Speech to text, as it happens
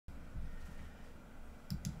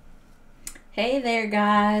Hey there,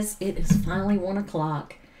 guys. It is finally 1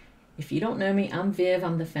 o'clock. If you don't know me, I'm Viv.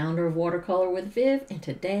 I'm the founder of Watercolor with Viv, and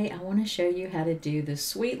today I want to show you how to do this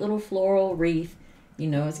sweet little floral wreath. You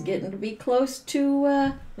know, it's getting to be close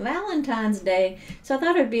to Valentine's Day, so I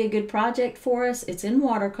thought it would be a good project for us. It's in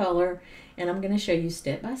watercolor, and I'm going to show you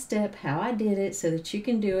step by step how I did it so that you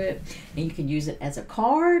can do it. And you can use it as a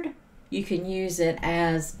card. You can use it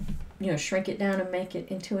as, shrink it down and make it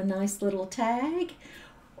into a nice little tag,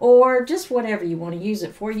 or just whatever you want to use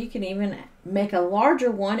it for. You can even make a larger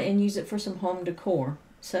one and use it for some home decor.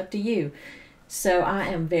 It's up to you. So I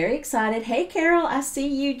am very excited. Hey Carol, I see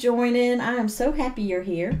you joining. I am so happy you're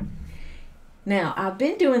here. Now, I've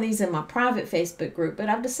been doing these in my private Facebook group, but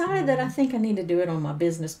I've decided that I think I need to do it on my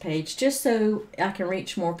business page just so I can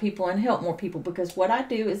reach more people and help more people, because what I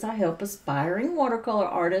do is I help aspiring watercolor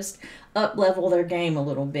artists up-level their game a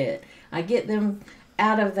little bit. I get them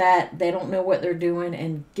out of that they don't know what they're doing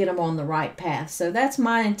and get them on the right path. So that's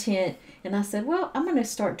my intent, and I said, well, I'm going to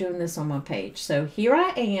start doing this on my page. So here I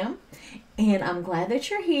am, and I'm glad that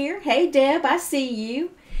you're here. Hey Deb, I see you.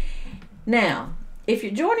 Now, if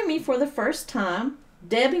you're joining me for the first time,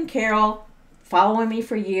 Deb and Carol, following me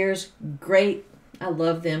for years, great, I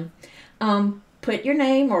love them. Put your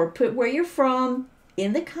name or put where you're from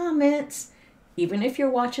in the comments, even if you're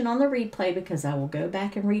watching on the replay, because I will go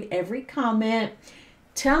back and read every comment.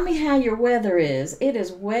 Tell me how your weather is. It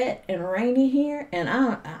is wet and rainy here, and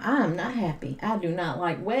I am not happy. I do not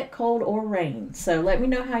like wet, cold, or rain. So let me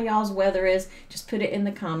know how y'all's weather is. Just put it in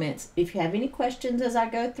the comments. If you have any questions as I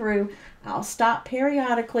go through, I'll stop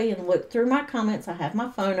periodically and look through my comments. I have my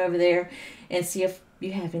phone over there and see if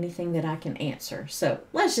you have anything that I can answer. So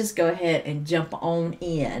let's just go ahead and jump on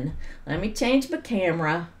in. Let me change my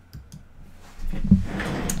camera.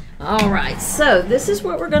 Alright, so this is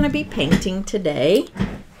what we're going to be painting today.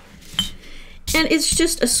 And it's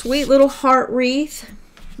just a sweet little heart wreath.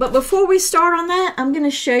 But before we start on that, I'm going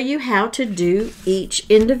to show you how to do each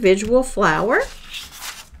individual flower.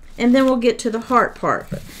 And then we'll get to the heart part.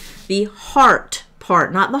 The heart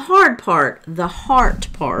part, not the hard part, the heart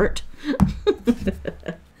part.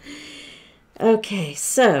 Okay,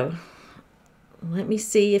 so let me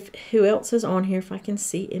see who else is on here, if I can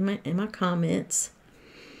see in my comments.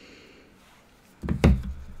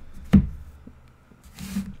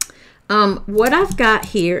 What I've got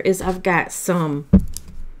here is I've got some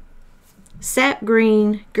sap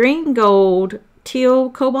green, green gold, teal,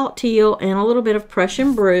 cobalt teal, and a little bit of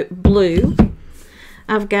Prussian blue.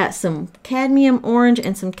 I've got some cadmium orange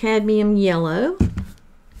and some cadmium yellow.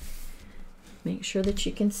 Make sure that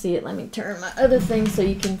you can see it. Let me turn my other thing so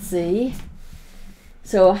you can see.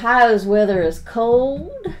 So Ohio's weather is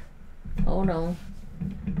cold. Hold on.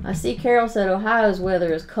 I see Carol said Ohio's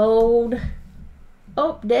weather is cold.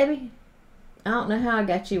 Oh, Debbie, I don't know how I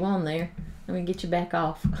got you on there. Let me get you back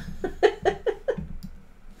off.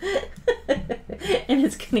 And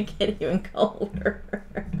it's going to get even colder.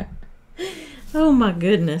 Oh my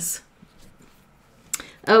goodness.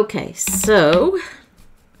 Okay, so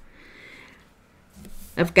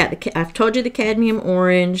I've told you the cadmium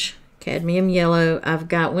orange, cadmium yellow. I've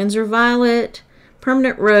got Windsor violet,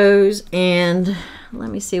 permanent rose, and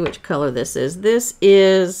let me see which color this is. This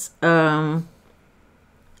is a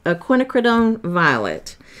quinacridone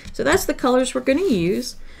violet. So that's the colors we're going to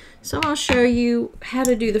use. So I'll show you how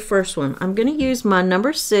to do the first one. I'm going to use my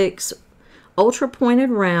number 6 ultra pointed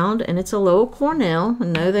round, and it's a Lowell Cornell.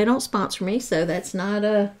 And no, they don't sponsor me, so that is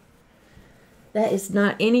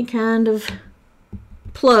not any kind of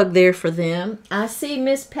plug there for them. I see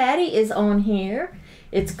Miss Patty is on here.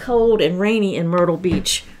 It's cold and rainy in Myrtle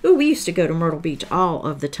Beach. Ooh, we used to go to Myrtle Beach all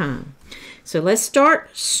of the time. So let's start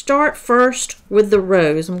first with the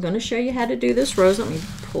rose. I'm going to show you how to do this rose. Let me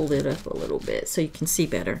pull it up a little bit so you can see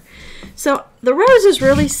better. So the rose is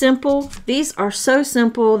really simple. These are so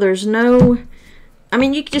simple. There's no,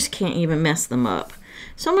 you just can't even mess them up.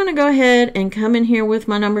 So I'm going to go ahead and come in here with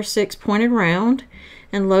my number 6 pointed round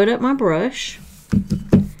and load up my brush.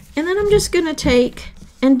 And then I'm just going to take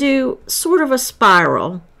and do sort of a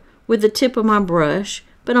spiral with the tip of my brush,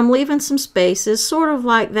 but I'm leaving some spaces, sort of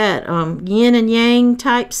like that yin and yang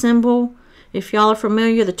type symbol. If y'all are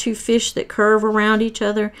familiar, the two fish that curve around each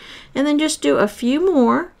other. And then just do a few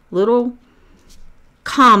more little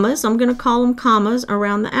commas. I'm going to call them commas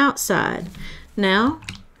around the outside. Now,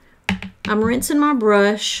 I'm rinsing my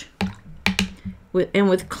brush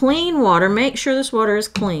with clean water. Make sure this water is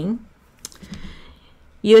clean.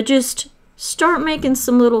 You just start making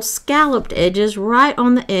some little scalloped edges right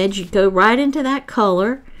on the edge. You go right into that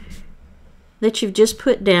color that you've just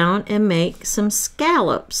put down and make some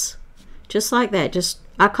scallops. Just like that.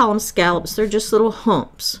 I call them scallops. They're just little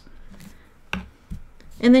humps.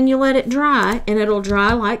 and then you let it dry, and it'll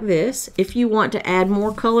dry like this. If you want to add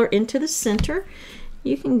more color into the center,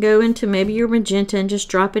 you can go into maybe your magenta and just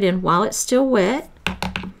drop it in while it's still wet.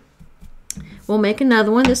 We'll make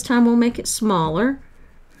another one. This time we'll make it smaller.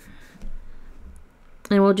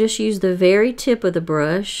 And we'll just use the very tip of the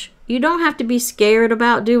brush. You don't have to be scared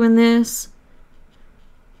about doing this.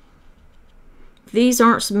 These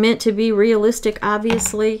aren't meant to be realistic,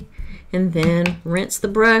 obviously. And then rinse the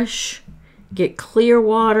brush, get clear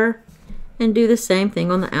water, and do the same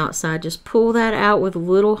thing on the outside. Just pull that out with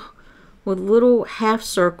little half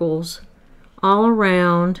circles all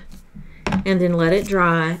around, and then let it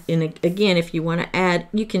dry. And again, if you want to add,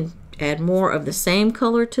 you can add more of the same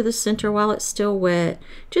color to the center while it's still wet,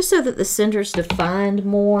 just so that the center's defined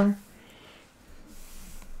more.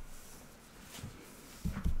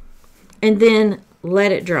 And then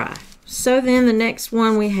let it dry. So then the next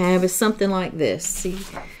one we have is something like this. See,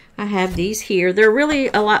 I have these here. They're really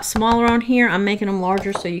a lot smaller on here. I'm making them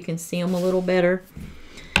larger so you can see them a little better.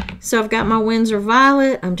 So I've got my Winsor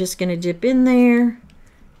Violet. I'm just going to dip in there.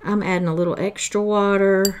 I'm adding a little extra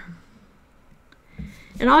water.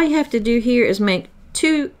 And all you have to do here is make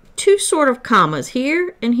two sort of commas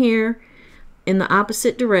here and here in the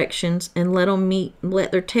opposite directions, and let them meet,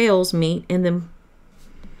 let their tails meet, and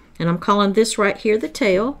I'm calling this right here the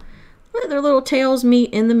tail. Let their little tails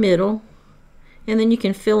meet in the middle, and then you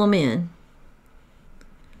can fill them in.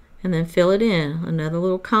 And then fill it in. Another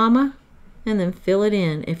little comma, and then fill it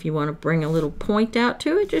in. If you want to bring a little point out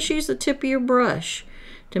to it, just use the tip of your brush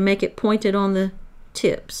to make it pointed on the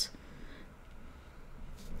tips.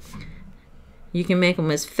 You can make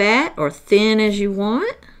them as fat or thin as you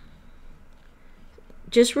want.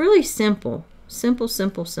 Just really simple. Simple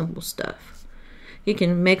stuff. You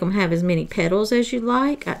can make them have as many petals as you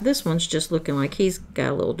like. This one's just looking like he's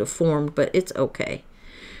got a little deformed, but it's okay.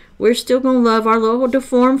 We're still going to love our little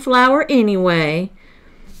deformed flower anyway.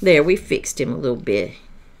 There, we fixed him a little bit.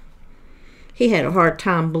 He had a hard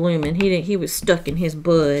time blooming. He was stuck in his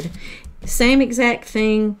bud. Same exact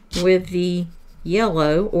thing with the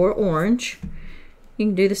yellow or orange. You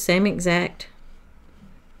can do the same exact.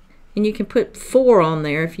 And you can put 4 on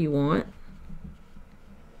there if you want.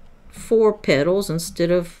 4 petals instead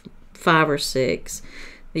of 5 or 6.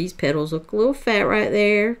 These petals look a little fat right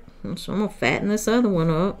there. So I'm going to fatten this other one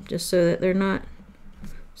up just so that they're not,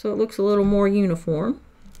 so it looks a little more uniform.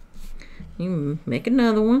 You can make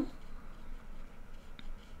another one.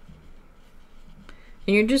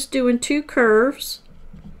 And you're just doing 2 curves,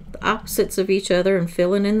 the opposites of each other, and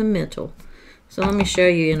filling in the middle. So let me show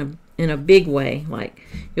you in a big way. Like,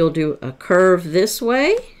 you'll do a curve this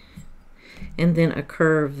way, and then a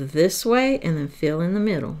curve this way, and then fill in the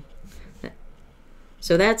middle.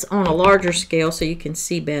 So that's on a larger scale so you can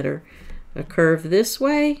see better. A curve this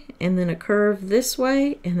way, and then a curve this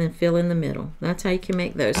way, and then fill in the middle. That's how you can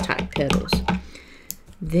make those type petals.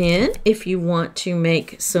 Then, if you want to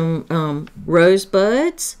make some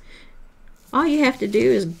rosebuds, all you have to do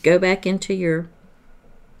is go back into your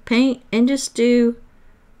paint and just do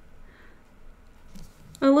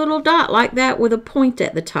a little dot like that with a point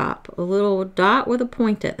at the top. A little dot with a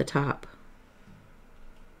point at the top.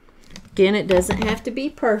 Again, it doesn't have to be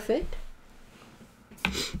perfect.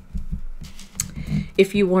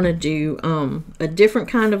 If you want to do a different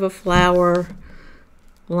kind of a flower,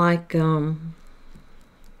 like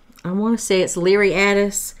I want to say it's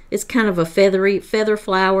Lyriatis. It's kind of a feather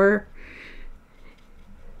flower.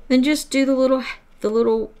 Then just do the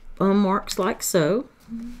little marks like so.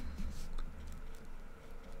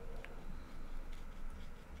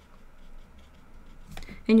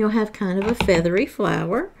 And you'll have kind of a feathery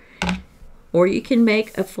flower. Or you can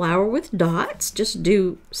make a flower with dots. Just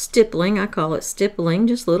do stippling. I call it stippling.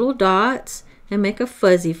 Just little dots. And make a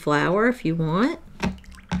fuzzy flower if you want.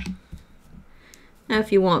 Now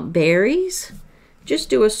if you want berries, just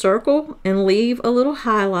do a circle and leave a little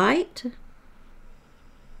highlight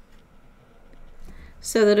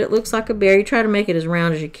so that it looks like a berry. Try to make it as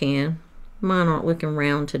round as you can. Mine aren't looking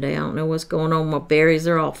round today. I don't know what's going on with my berries.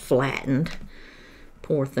 They're all flattened.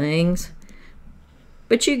 Poor things.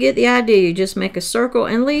 But you get the idea. You just make a circle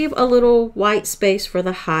and leave a little white space for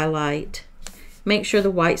the highlight. Make sure the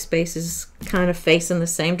white space is kind of facing the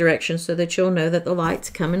same direction so that you'll know that the light's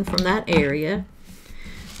coming from that area.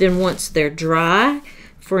 Then once they're dry,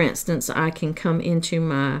 for instance, I can come into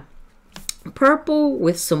my purple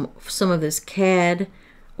with some of this cad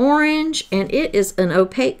orange, and it is an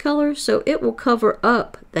opaque color, so it will cover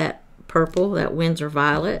up that purple, that Winsor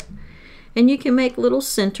Violet. And you can make little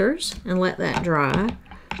centers and let that dry.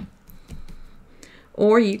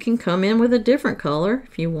 Or you can come in with a different color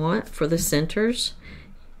if you want for the centers.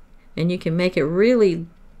 And you can make it really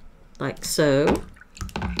like so.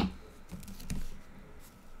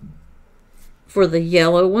 For the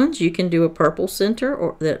yellow ones, you can do a purple center,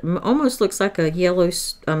 or that almost looks like a yellow,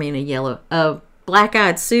 a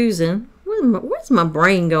black-eyed Susan. Where's my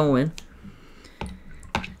brain going?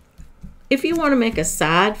 If you want to make a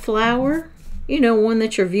side flower, you know, one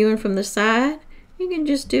that you're viewing from the side, you can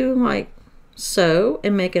just do like so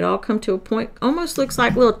and make it all come to a point. Almost looks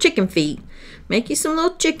like little chicken feet. Make you some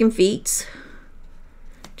little chicken feet.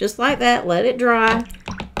 Just like that. Let it dry.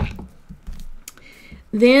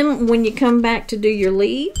 Then when you come back to do your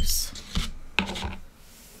leaves,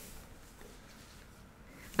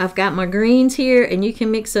 I've got my greens here, and you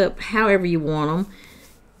can mix up however you want them.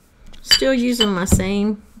 Still using my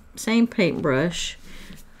same paintbrush.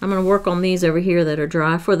 I'm going to work on these over here that are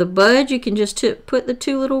dry. For the bud, you can just put the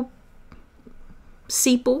two little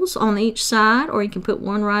sepals on each side, or you can put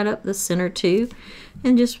one right up the center too,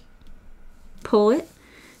 and just pull it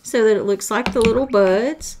so that it looks like the little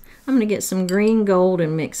buds. I'm going to get some green gold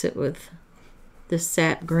and mix it with the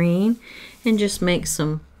sap green and just make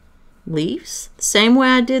some leaves. The same way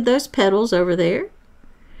I did those petals over there.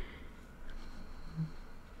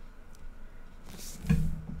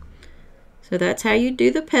 So that's how you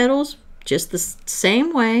do the petals, just the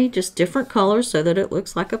same way, just different colors so that it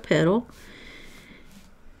looks like a petal.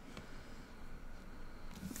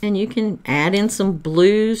 And you can add in some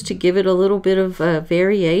blues to give it a little bit of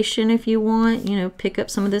variation if you want. You know, pick up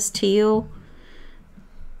some of this teal.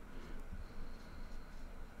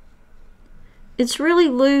 It's really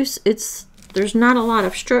loose. There's not a lot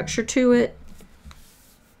of structure to it.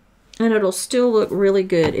 And it'll still look really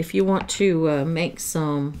good if you want to make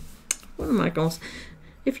some, what am I going to say?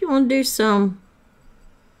 If you want to do some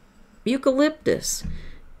eucalyptus.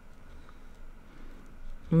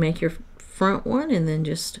 Make your front one and then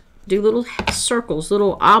just do little circles,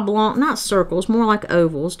 little oblong, not circles, more like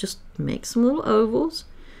ovals. Just make some little ovals.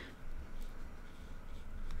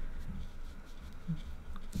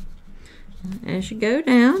 As you go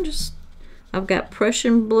down, I've got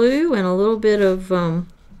Prussian blue and a little bit of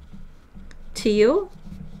teal,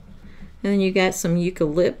 and then you got some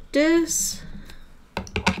eucalyptus.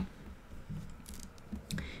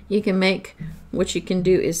 You can make, what you can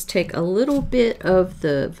do is take a little bit of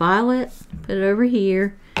the violet, put it over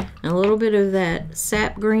here, and a little bit of that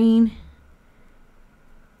sap green,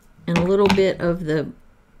 and a little bit of the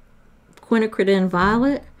quinacridone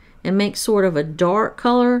violet, and make sort of a dark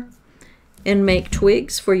color, and make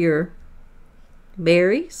twigs for your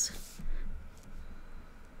berries,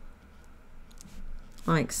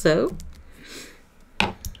 like so.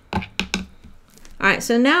 Alright,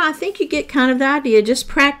 so now I think you get kind of the idea. Just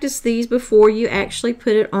practice these before you actually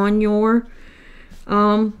put it on your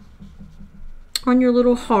little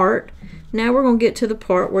heart. Now we're going to get to the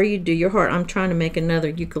part where you do your heart. I'm trying to make another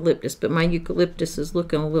eucalyptus, but my eucalyptus is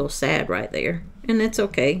looking a little sad right there. And that's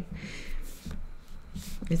okay.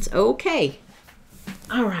 It's okay.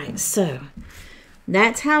 Alright, so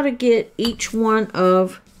that's how to get each one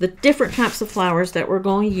of the different types of flowers that we're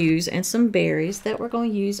going to use, and some berries that we're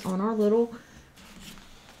going to use on our little.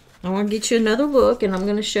 I want to get you another look, and I'm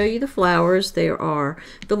going to show you the flowers. There are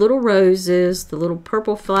the little roses, the little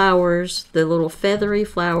purple flowers, the little feathery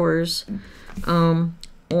flowers,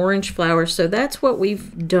 orange flowers. So that's what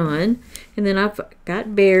we've done. And then I've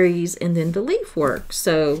got berries and then the leaf work.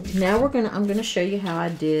 So now I'm going to show you how I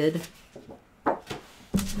did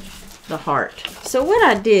the heart. So what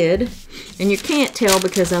I did, and you can't tell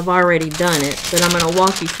because I've already done it, but I'm going to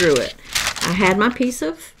walk you through it. I had my piece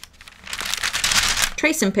of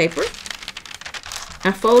tracing paper.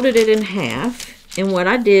 I folded it in half, and what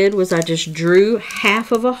I did was I just drew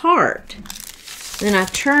half of a heart. Then I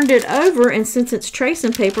turned it over, and since it's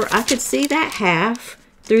tracing paper, I could see that half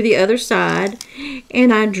through the other side,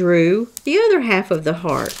 and I drew the other half of the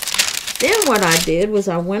heart. Then what I did was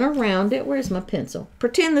I went around it. Where's my pencil?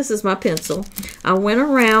 Pretend this is my pencil. I went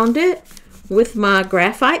around it with my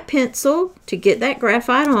graphite pencil to get that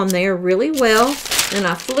graphite on there really well. Then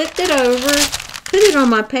I flipped it over, put it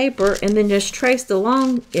on my paper, and then just traced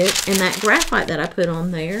along it, and that graphite that I put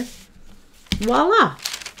on there, voila,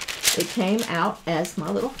 it came out as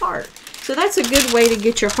my little heart. So that's a good way to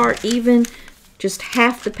get your heart even. Just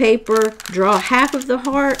half the paper, draw half of the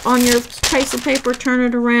heart on your tracing paper, turn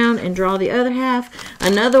it around and draw the other half.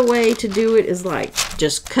 Another way to do it is like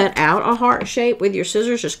just cut out a heart shape with your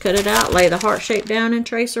scissors. Just cut it out, lay the heart shape down and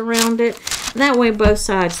trace around it. And that way both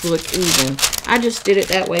sides look even. I just did it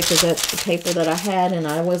that way because that's the paper that I had, and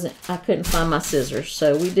I couldn't find my scissors.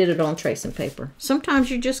 So we did it on tracing paper. Sometimes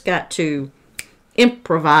you just got to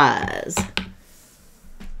improvise.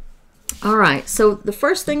 All right, so the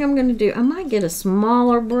first thing I'm going to do, I might get a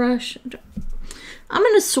smaller brush. I'm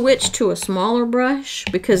going to switch to a smaller brush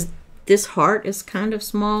because this heart is kind of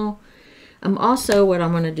small. What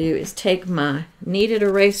I'm going to do is take my kneaded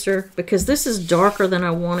eraser, because this is darker than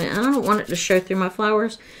I want it. I don't want it to show through my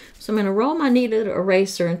flowers. So I'm going to roll my kneaded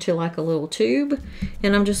eraser into like a little tube,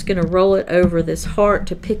 and I'm just going to roll it over this heart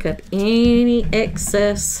to pick up any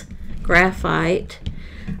excess graphite.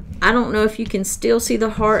 I don't know if you can still see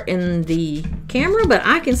the heart in the camera, but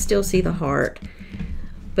I can still see the heart.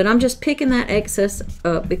 But I'm just picking that excess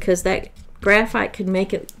up because that graphite could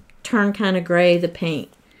make it turn kind of gray, the paint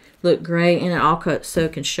look gray, and it all cut so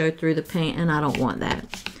it can show through the paint, and I don't want that.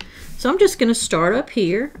 So I'm just going to start up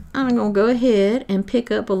here. I'm going to go ahead and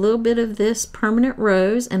pick up a little bit of this permanent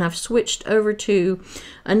rose, and I've switched over to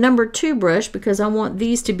a number 2 brush because I want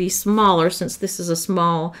these to be smaller, since this is a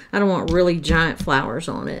small, I don't want really giant flowers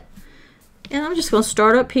on it. And I'm just going to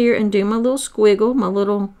start up here and do my little squiggle, my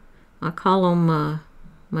little, I call them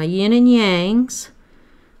my yin and yangs,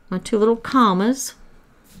 my 2 little commas.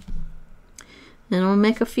 And I'll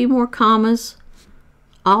make a few more commas,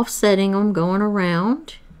 offsetting them, going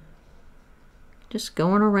around. Just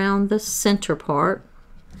going around the center part.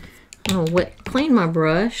 I'm going to clean my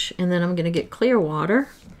brush, and then I'm going to get clear water.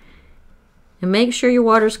 And make sure your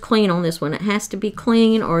water's clean on this one. It has to be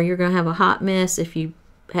clean, or you're going to have a hot mess if you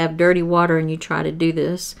have dirty water and you try to do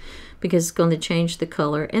this, because it's going to change the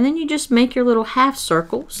color. And then you just make your little half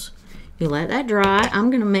circles. You let that dry. I'm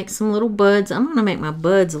going to make some little buds. I'm going to make my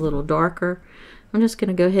buds a little darker. I'm just going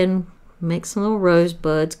to go ahead and make some little rose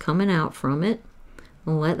buds coming out from it.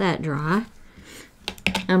 I'll let that dry.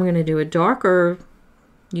 I'm going to do a darker,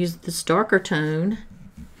 use this darker tone,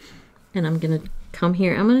 and I'm going to come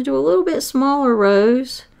here. I'm going to do a little bit smaller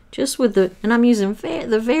rose, just with the, and I'm using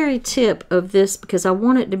the very tip of this because I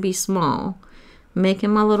want it to be small. Making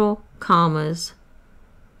my little commas.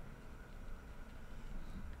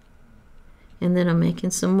 And then I'm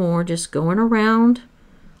making some more, just going around,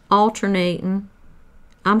 alternating.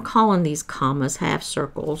 I'm calling these commas half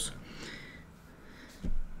circles.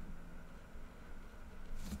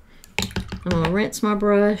 I'm going to rinse my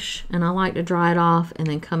brush, and I like to dry it off and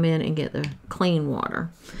then come in and get the clean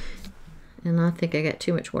water. And I think I got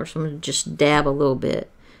too much water, so I'm going to just dab a little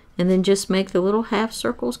bit. And then just make the little half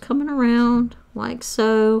circles coming around like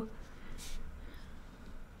so.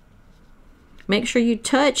 Make sure you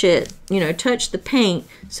touch it, touch the paint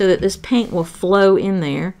so that this paint will flow in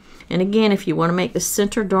there. And again, if you want to make the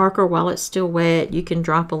center darker while it's still wet, you can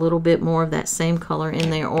drop a little bit more of that same color in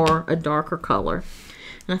there, or a darker color.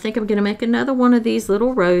 And I think I'm going to make another one of these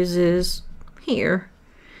little roses here.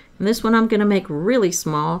 And this one I'm going to make really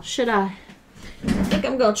small. I think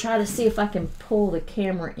I'm going to try to see if I can pull the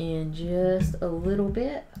camera in just a little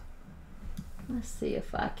bit. Let's see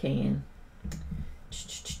if I can.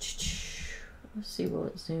 Let's see, will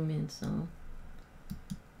it zoom in some?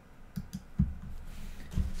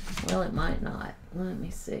 Well, it might not. Let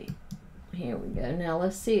me see. Here we go. Now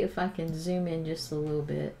let's see if I can zoom in just a little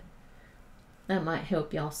bit. That might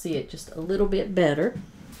help y'all see it just a little bit better.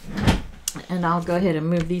 And I'll go ahead and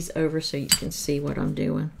move these over so you can see what I'm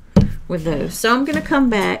doing with those. So I'm going to come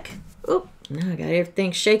back. Oop, now I got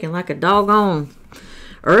everything shaking like a doggone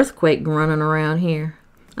earthquake running around here.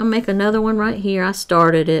 I'll make another one right here. I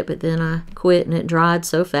started it, but then I quit and it dried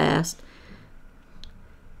so fast.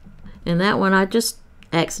 And that one I just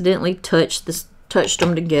accidentally touched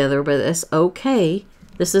them together, but that's okay.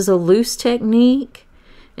 This is a loose technique,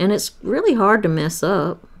 and it's really hard to mess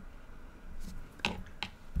up.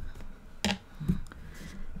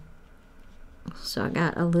 So I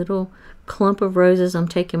got a little clump of roses. I'm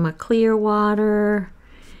taking my clear water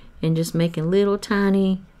and just making little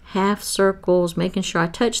tiny half circles, making sure I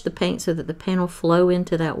touch the paint so that the paint will flow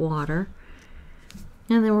into that water.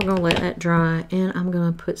 And then we're going to let that dry, and I'm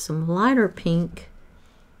going to put some lighter pink,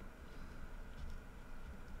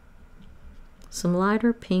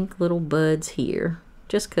 little buds here,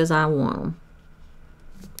 just because I want them.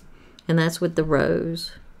 And that's with the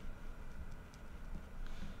rose.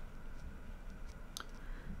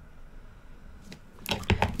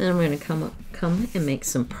 Then I'm going to come and make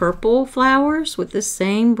some purple flowers with the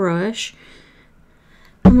same brush.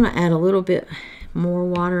 I'm going to add a little bit more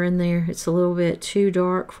water in there. It's a little bit too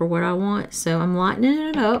dark for what I want, so I'm lightening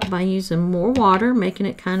it up by using more water, making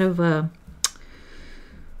it kind of a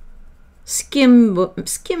skim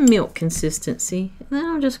milk consistency. And then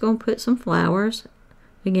I'm just going to put some flowers.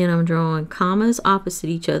 Again, I'm drawing commas opposite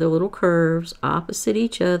each other, little curves opposite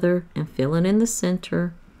each other, and filling in the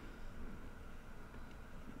center.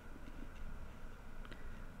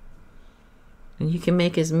 And you can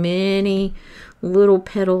make as many little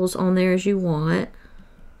petals on there as you want.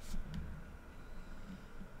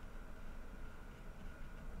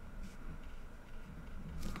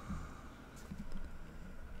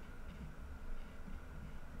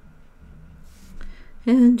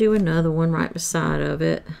 And do another one right beside of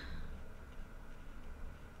it.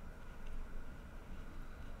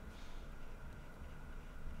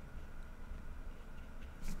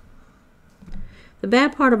 The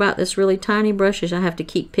bad part about this really tiny brush is I have to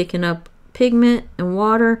keep picking up pigment and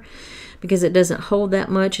water because it doesn't hold that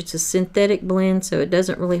much. It's a synthetic blend, so it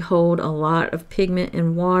doesn't really hold a lot of pigment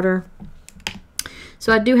and water.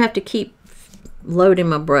 So I do have to keep loading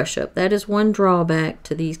my brush up. That is one drawback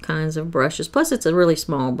to these kinds of brushes. Plus it's a really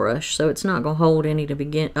small brush, so it's not going to hold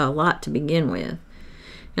a lot to begin with.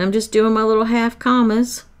 And I'm just doing my little half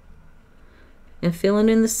commas and filling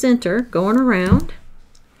in the center, going around.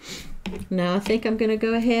 Now I think I'm going to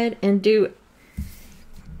go ahead and get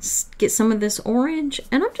some of this orange,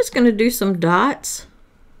 and I'm just going to do some dots,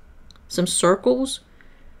 some circles,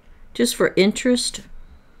 just for interest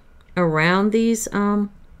around these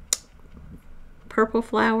purple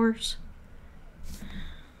flowers.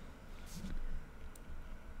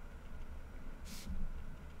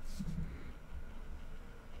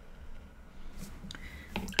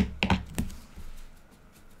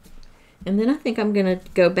 And then I think I'm going to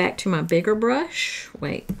go back to my bigger brush.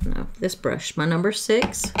 Wait, no, this brush, my number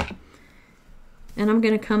 6. And I'm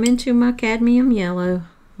going to come into my cadmium yellow.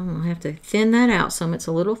 I have to thin that out some. It's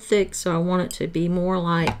a little thick, so I want it to be more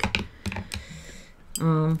like,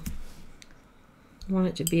 I want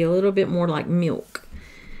it to be a little bit more like milk.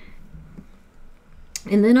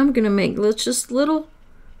 And then I'm going to make just little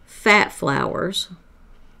fat flowers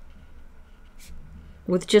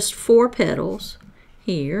with just 4 petals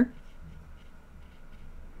here.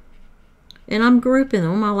 And I'm grouping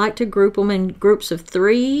them. I like to group them in groups of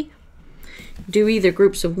 3. Do either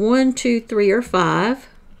groups of 1, 2, 3, or 5.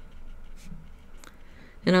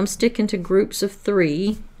 And I'm sticking to groups of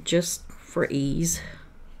 3 just for ease.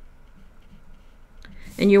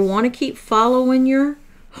 And you'll want to keep following your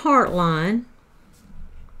heart line.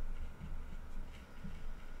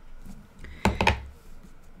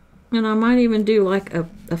 And I might even do like a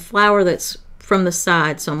flower that's from the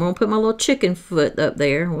side. So I'm going to put my little chicken foot up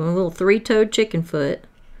there, with a little 3-toed chicken foot.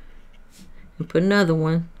 And put another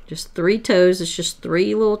one, just 3 toes. It's just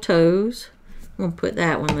 3 little toes. I'm going to put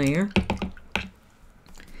that one there.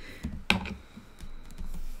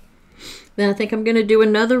 Then I think I'm going to do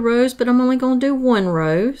another rose, but I'm only going to do 1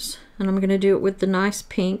 rose. And I'm going to do it with the nice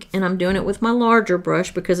pink. And I'm doing it with my larger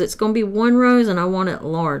brush because it's going to be 1 rose and I want it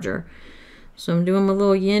larger. So I'm doing my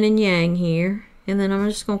little yin and yang here. And then I'm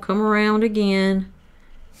just going to come around again.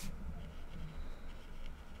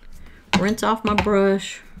 Rinse off my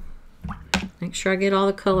brush. Make sure I get all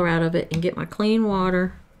the color out of it and get my clean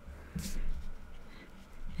water.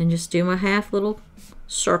 And just do my half little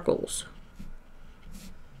circles.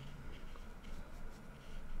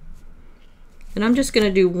 And I'm just going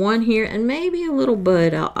to do 1 here and maybe a little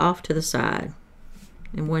bud out off to the side.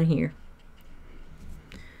 And 1 here.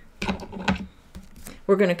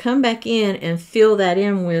 We're going to come back in and fill that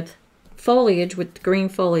in with foliage, with green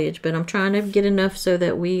foliage, but I'm trying to get enough so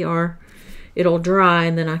that it'll dry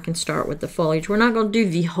and then I can start with the foliage. We're not going to do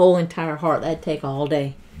the whole entire heart. That'd take all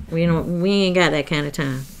day. We ain't got that kind of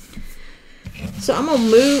time. So I'm going to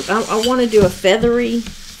move. I want to do a feathery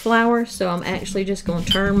flower, so I'm actually just going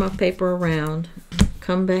to turn my paper around,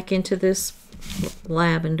 come back into this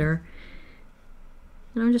lavender,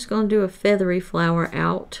 and I'm just going to do a feathery flower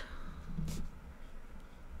out.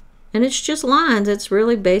 And it's just lines. It's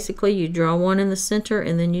really basically you draw one in the center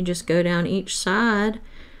and then you just go down each side,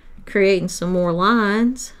 creating some more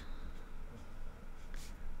lines.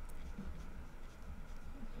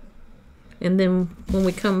 And then when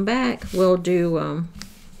we come back, we'll do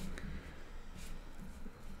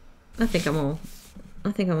I think I'm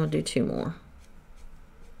gonna do 2 more.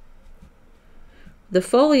 The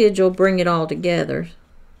foliage will bring it all together.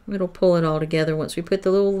 It'll pull it all together once we put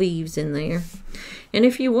the little leaves in there. And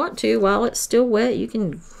if you want to, while it's still wet, you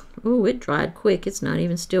can, ooh, it dried quick. It's not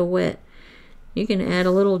even still wet. You can add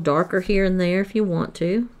a little darker here and there if you want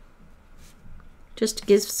to. Just to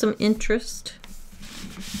give some interest.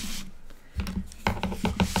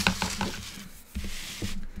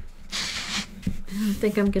 I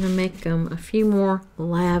think I'm going to make a few more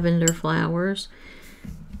lavender flowers.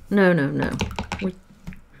 No.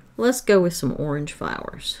 Let's go with some orange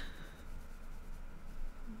flowers.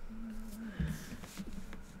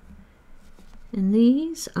 And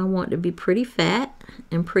these I want to be pretty fat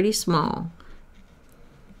and pretty small.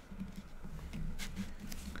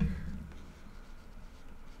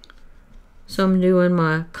 So I'm doing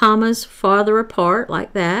my commas farther apart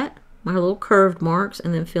like that, my little curved marks,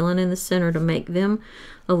 and then filling in the center to make them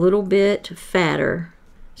a little bit fatter.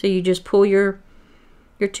 So you just pull your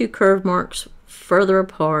two curved marks further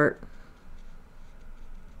apart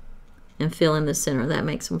and fill in the center. That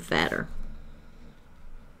makes them fatter.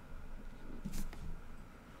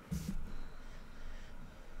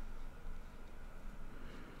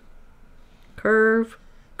 Curve,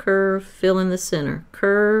 curve, fill in the center.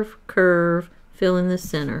 Curve, curve, fill in the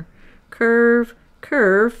center. Curve,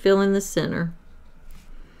 curve, fill in the center.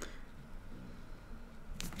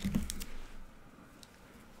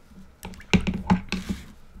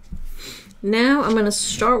 Now I'm going to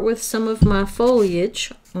start with some of my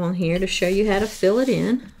foliage on here to show you how to fill it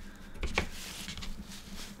in.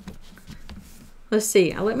 Let's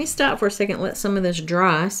see. Let me stop for a second, let some of this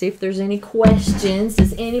dry, see if there's any questions.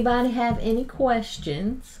 Does anybody have any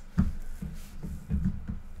questions?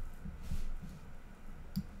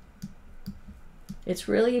 It's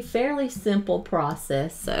really a fairly simple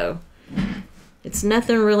process, so it's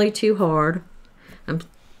nothing really too hard.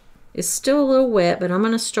 It's still a little wet, but I'm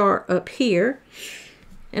going to start up here.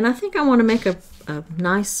 And I think I want to make a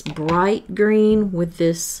nice bright green with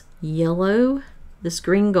this yellow, this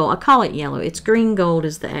green gold. I call it yellow. It's green gold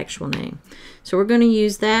is the actual name. So we're going to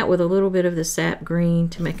use that with a little bit of the sap green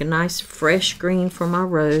to make a nice fresh green for my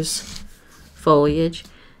rose foliage.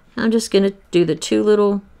 I'm just going to do the two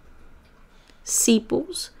little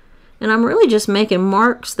sepals. And I'm really just making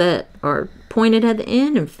marks that are pointed at the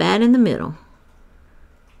end and fat in the middle.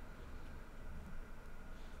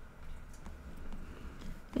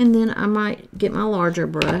 And then I might get my larger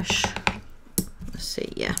brush. Let's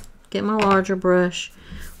see, yeah. Get my larger brush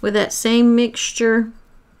with that same mixture.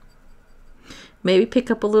 Maybe pick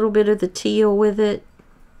up a little bit of the teal with it.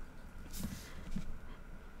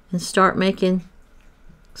 And start making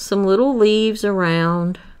some little leaves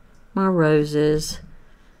around my roses.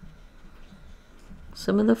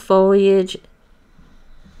 Some of the foliage.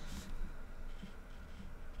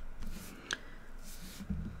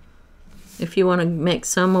 If you want to make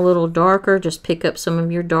some a little darker, just pick up some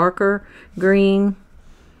of your darker green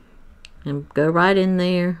and go right in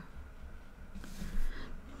there.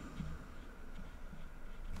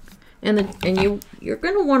 And you're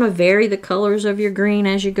going to want to vary the colors of your green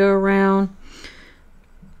as you go around.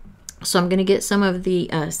 So I'm going to get some of the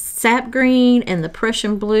sap green and the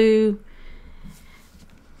Prussian blue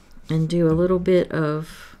and do a little bit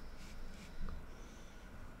of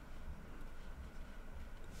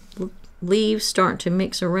leaves starting to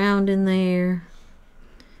mix around in there,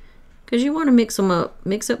 because you want to mix them up,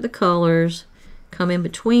 mix up the colors, come in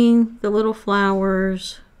between the little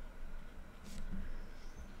flowers.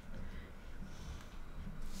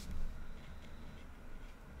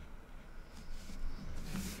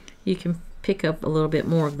 You can pick up a little bit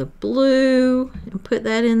more of the blue and put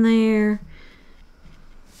that in there.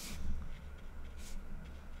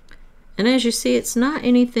 And as you see, it's not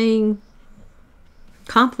anything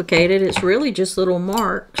complicated. It's really just little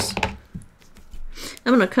marks.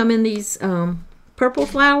 I'm going to come in these purple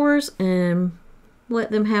flowers and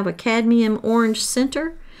let them have a cadmium orange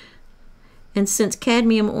center. And since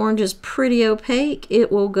cadmium orange is pretty opaque,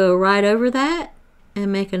 it will go right over that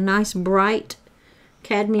and make a nice bright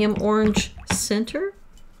cadmium orange center.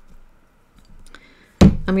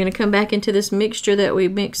 I'm going to come back into this mixture that we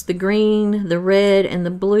mixed the green, the red, and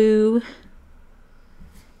the blue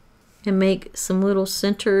and make some little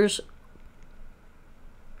centers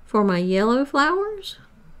for my yellow flowers.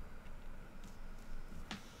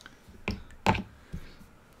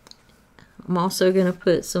 I'm also going to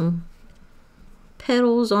put some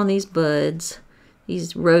petals on these buds,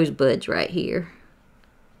 these rose buds right here.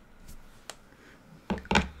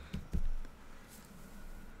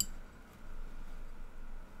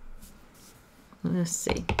 Let's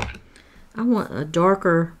see. I want the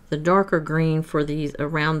darker green for these,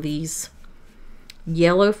 around these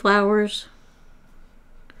yellow flowers,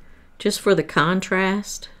 just for the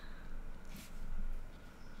contrast.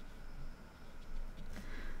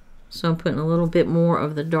 So I'm putting a little bit more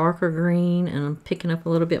of the darker green, and I'm picking up a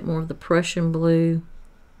little bit more of the Prussian blue.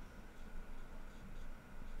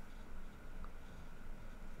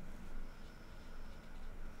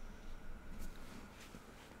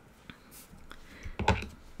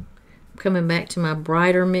 Coming back to my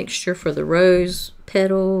brighter mixture for the rose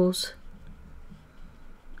petals.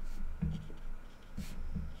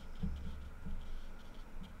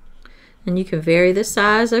 And you can vary the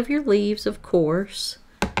size of your leaves, of course.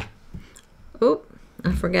 Oh,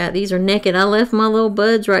 I forgot, these are naked. I left my little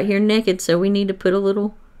buds right here naked, so we need to put a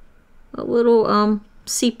little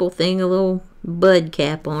sepal thing, a little bud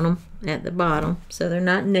cap on them. at the bottom so they're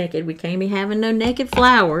not naked. We can't be having no naked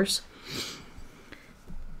flowers.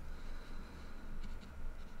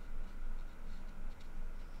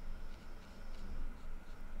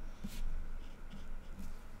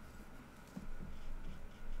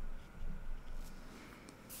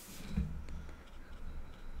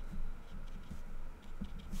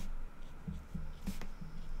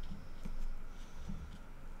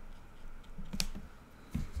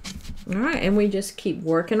 All right, and we just keep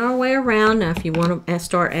working our way around. Now, if you want to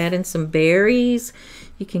start adding some berries,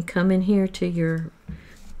 you can come in here to your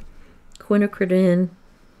quinacridone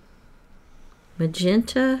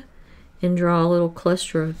magenta and draw a little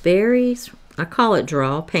cluster of berries. I call it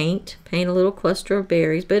paint a little cluster of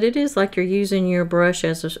berries, but it is like you're using your brush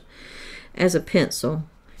as a pencil.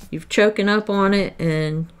 You've choking up on it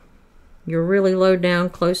and you're really low down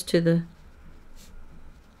close to the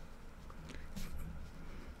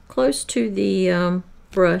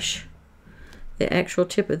brush, the actual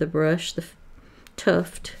tip of the brush, the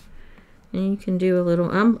tuft. And you can do a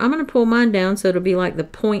little, I'm going to pull mine down so it'll be like the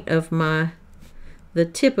point of the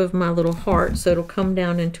tip of my little heart, so it'll come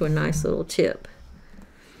down into a nice little tip.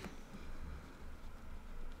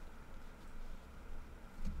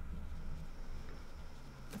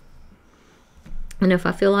 And if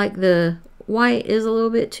I feel like the white is a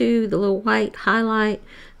little bit too, the little white highlight,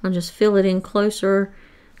 I'll just fill it in closer,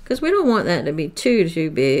 because we don't want that to be too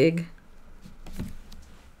big.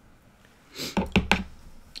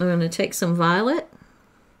 I'm going to take some violet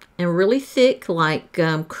and really thick, like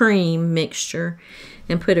cream mixture,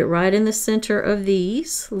 and put it right in the center of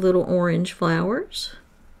these little orange flowers.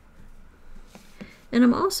 And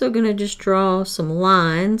I'm also going to just draw some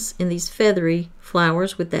lines in these feathery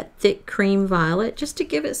flowers with that thick cream violet, just to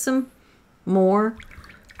give it some more,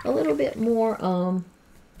 a little bit more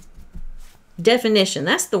definition.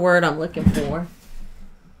 That's the word I'm looking for.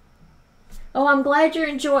 Oh, I'm glad you're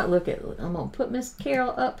enjoying. Look at, I'm gonna put Miss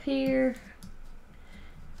Carol up here.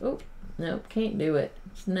 Oh, nope, can't do it.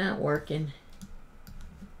 It's not working.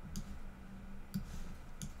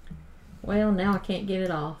 Well, now I can't get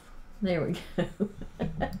it off. There we go.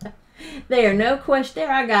 There, no question.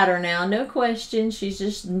 There, I got her now. No question. She's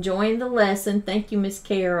just enjoying the lesson. Thank you, Miss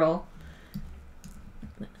Carol.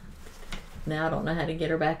 Now I don't know how to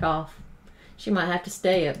get her back off. She might have to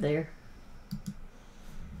stay up there.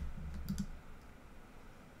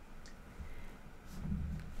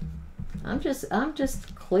 I'm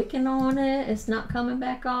just clicking on it. It's not coming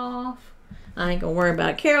back off. I ain't gonna worry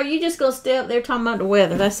about it. Carol, you just gonna stay up there talking about the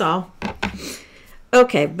weather. That's all.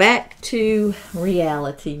 Okay, back to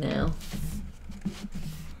reality now.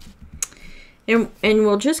 And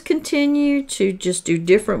we'll just continue to just do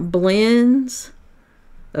different blends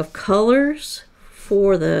of colors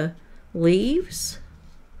for the leaves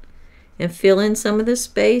and fill in some of the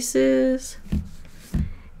spaces.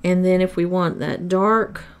 And then if we want that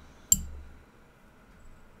dark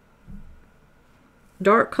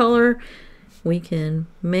color, we can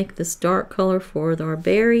make this dark color for our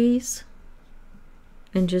berries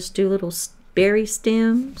and just do little berry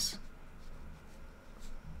stems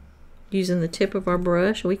using the tip of our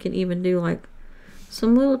brush. We can even do like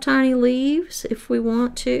some little tiny leaves if we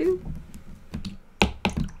want to.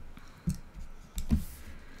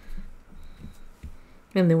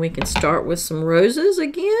 And then we can start with some roses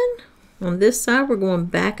again. On this side, we're going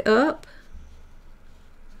back up.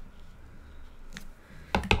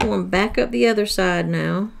 Going back up the other side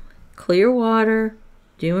now. Clear water.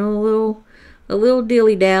 Doing a little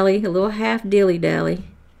dilly-dally, a little half dilly-dally.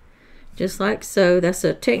 Just like so. That's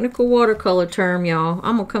a technical watercolor term, y'all.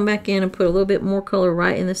 I'm going to come back in and put a little bit more color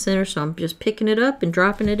right in the center. So I'm just picking it up and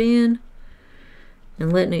dropping it in.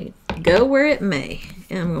 And letting it go where it may.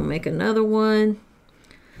 And I'm going to make another one.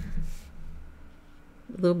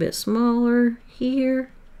 A little bit smaller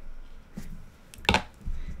here.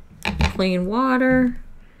 Clean water.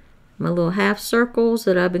 My little half circles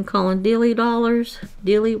that I've been calling dilly dollars.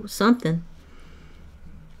 Dilly something.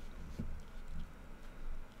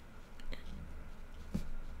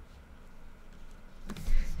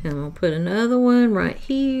 And I'm going to put another one right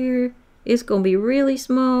here. It's going to be really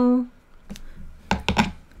small.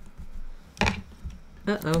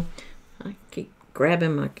 Uh-oh. I keep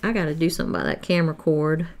grabbing my... I got to do something about that camera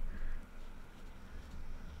cord.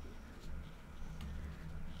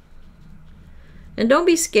 And don't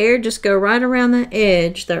be scared. Just go right around the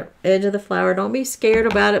edge of the flower. Don't be scared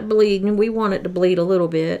about it bleeding. We want it to bleed a little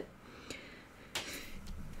bit.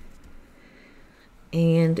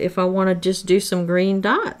 And if I want to just do some green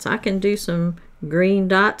dots, I can do some green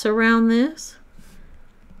dots around this.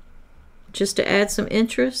 Just to add some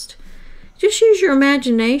interest. Just use your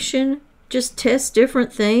imagination just test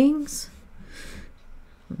different things.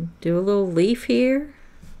 Do a little leaf here.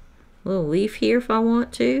 A little leaf here if I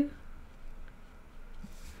want to.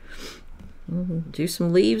 Do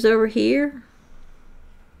some leaves over here.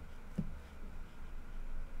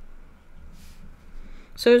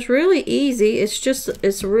 So it's really easy.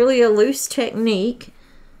 It's really a loose technique.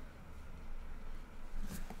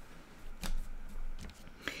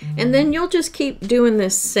 And then you'll just keep doing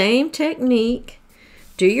this same technique.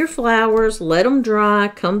 Do your flowers, let them dry,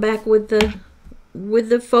 come back with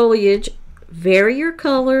the foliage, vary your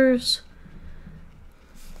colors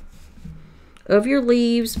of your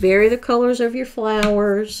leaves, vary the colors of your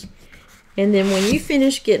flowers. And then when you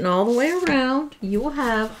finish getting all the way around, you will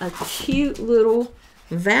have a cute little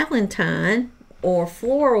Valentine or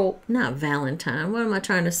floral, not Valentine, what am I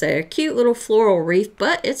trying to say? A cute little floral wreath,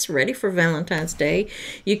 but it's ready for Valentine's Day.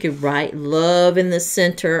 You could write love in the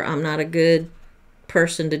center. I'm not a good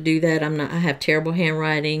person to do that. I have terrible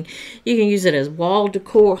handwriting. You can use it as wall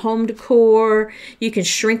decor, home decor. You can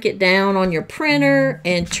shrink it down on your printer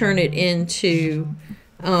and turn it into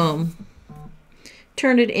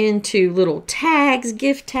little tags,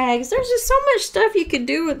 gift tags. There's just so much stuff you could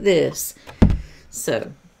do with this.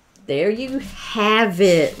 So there you have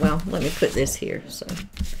it. Well, let me put this here. So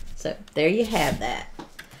there you have that.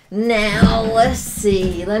 Now let's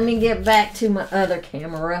see. Let me get back to my other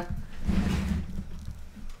camera.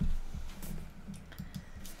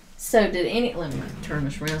 So let me turn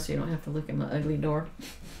this around so you don't have to look at my ugly door.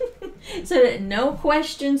 So no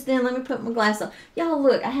questions then. Let me put my glasses on. Y'all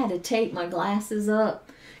look, I had to tape my glasses up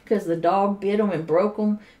because the dog bit them and broke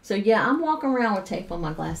them. So yeah, I'm walking around with tape on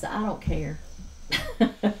my glasses. I don't care.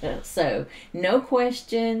 So no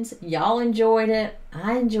questions. Y'all enjoyed it.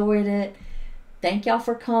 I enjoyed it. Thank y'all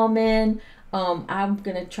for coming. I'm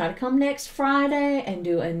gonna try to come next Friday and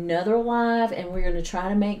do another live, and we're gonna try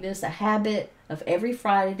to make this a habit of every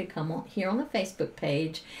Friday to come on here on the Facebook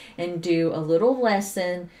page and do a little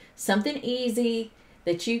lesson, something easy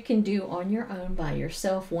that you can do on your own by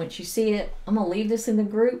yourself. Once you see it, I'm gonna leave this in the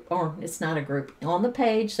group, or it's not a group, on the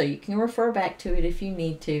page, so you can refer back to it if you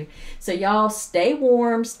need to. So y'all stay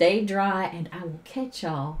warm, stay dry, and I will catch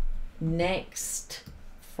y'all next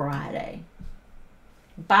Friday.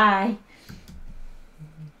 Bye.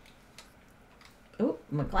 Oh,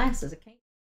 my glasses.